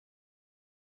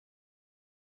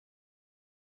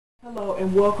Hello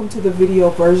and welcome to the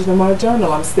video version of my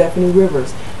journal. I'm Stephanie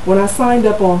Rivers. When I signed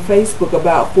up on Facebook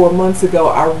about 4 months ago,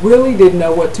 I really didn't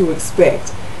know what to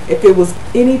expect. If it was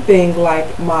anything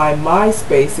like my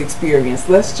MySpace experience,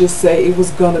 let's just say it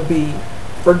was going to be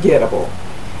forgettable.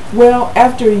 Well,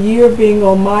 after a year of being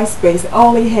on MySpace, I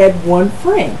only had one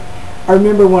friend. I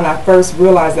remember when I first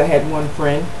realized I had one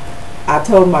friend, I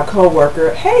told my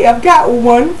coworker, "Hey, I've got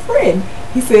one friend."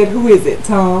 He said, "Who is it,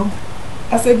 Tom?"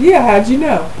 I said, "Yeah, how'd you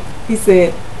know?" He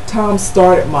said, "Tom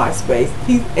started MySpace.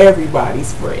 He's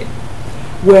everybody's friend."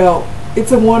 Well,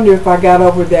 it's a wonder if I got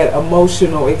over that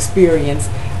emotional experience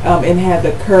and had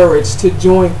the courage to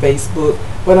join Facebook,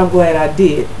 but I'm glad I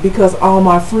did because all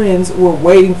my friends were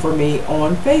waiting for me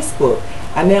on Facebook.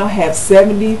 I now have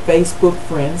 70 Facebook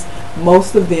friends.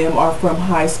 Most of them are from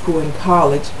high school and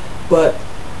college, but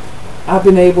I've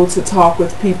been able to talk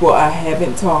with people I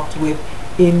haven't talked with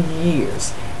in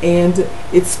years. And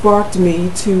it sparked me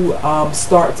to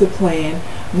start to plan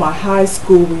my high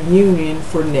school reunion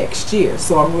for next year.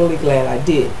 So I'm really glad I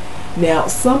did. Now,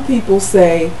 some people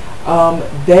say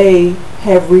they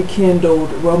have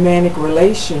rekindled romantic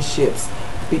relationships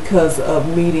because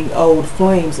of meeting old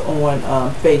flames on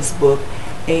Facebook,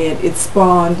 and it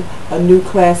spawned a new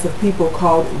class of people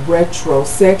called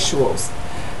RetroSexuals.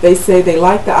 They say they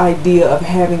like the idea of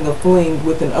having a fling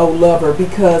with an old lover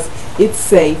because it's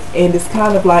safe and it's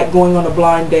kind of like going on a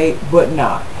blind date, but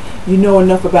not. You know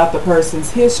enough about the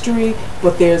person's history,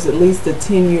 but there's at least a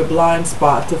 10-year blind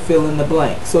spot to fill in the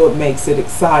blank, so it makes it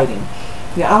exciting.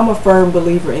 Now, I'm a firm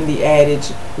believer in the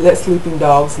adage, let sleeping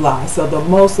dogs lie. So the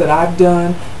most that I've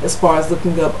done as far as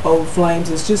looking up old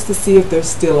flames is just to see if they're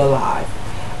still alive.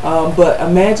 But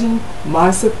imagine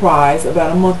my surprise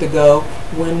about a month ago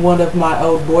when one of my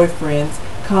old boyfriends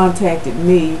contacted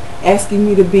me asking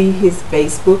me to be his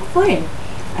Facebook friend.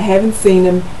 I haven't seen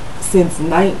him since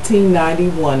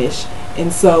 1991-ish,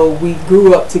 and so we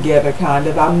grew up together kind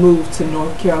of. I moved to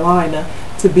North Carolina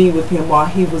to be with him while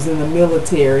he was in the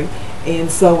military,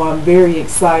 and so I'm very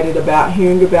excited about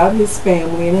hearing about his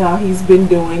family and how he's been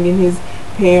doing, and his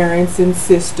parents and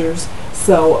sisters.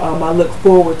 So I look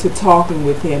forward to talking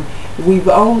with him. We've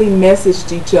only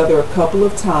messaged each other a couple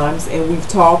of times, and we've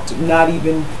talked, not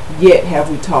even yet have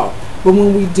we talked. But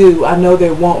when we do, I know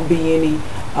there won't be any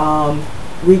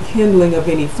rekindling of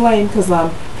any flame because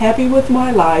I'm happy with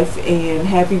my life and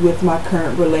happy with my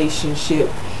current relationship.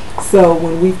 So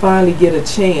when we finally get a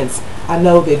chance, I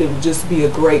know that it will just be a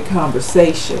great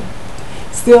conversation.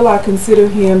 Still, I consider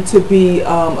him to be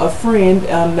a friend,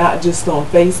 not just on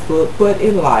Facebook, but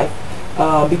in life.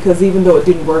 Because even though it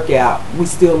didn't work out, we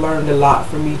still learned a lot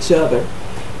from each other.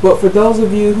 But for those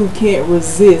of you who can't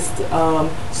resist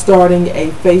starting a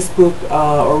Facebook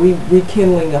or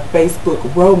rekindling a Facebook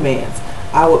romance,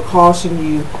 I would caution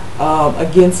you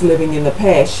against living in the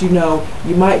past. You know,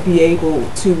 you might be able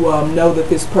to know that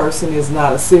this person is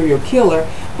not a serial killer,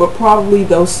 but probably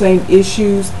those same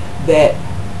issues that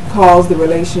caused the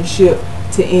relationship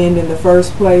to end in the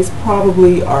first place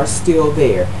probably are still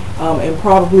there. And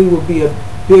probably will be a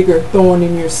bigger thorn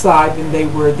in your side than they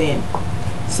were then.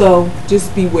 So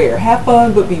just beware. Have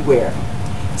fun, but beware.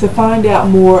 To find out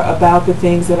more about the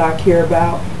things that I care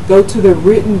about, go to the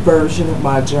written version of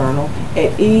my journal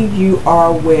at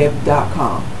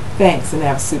eurweb.com. Thanks, and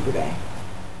have a super day.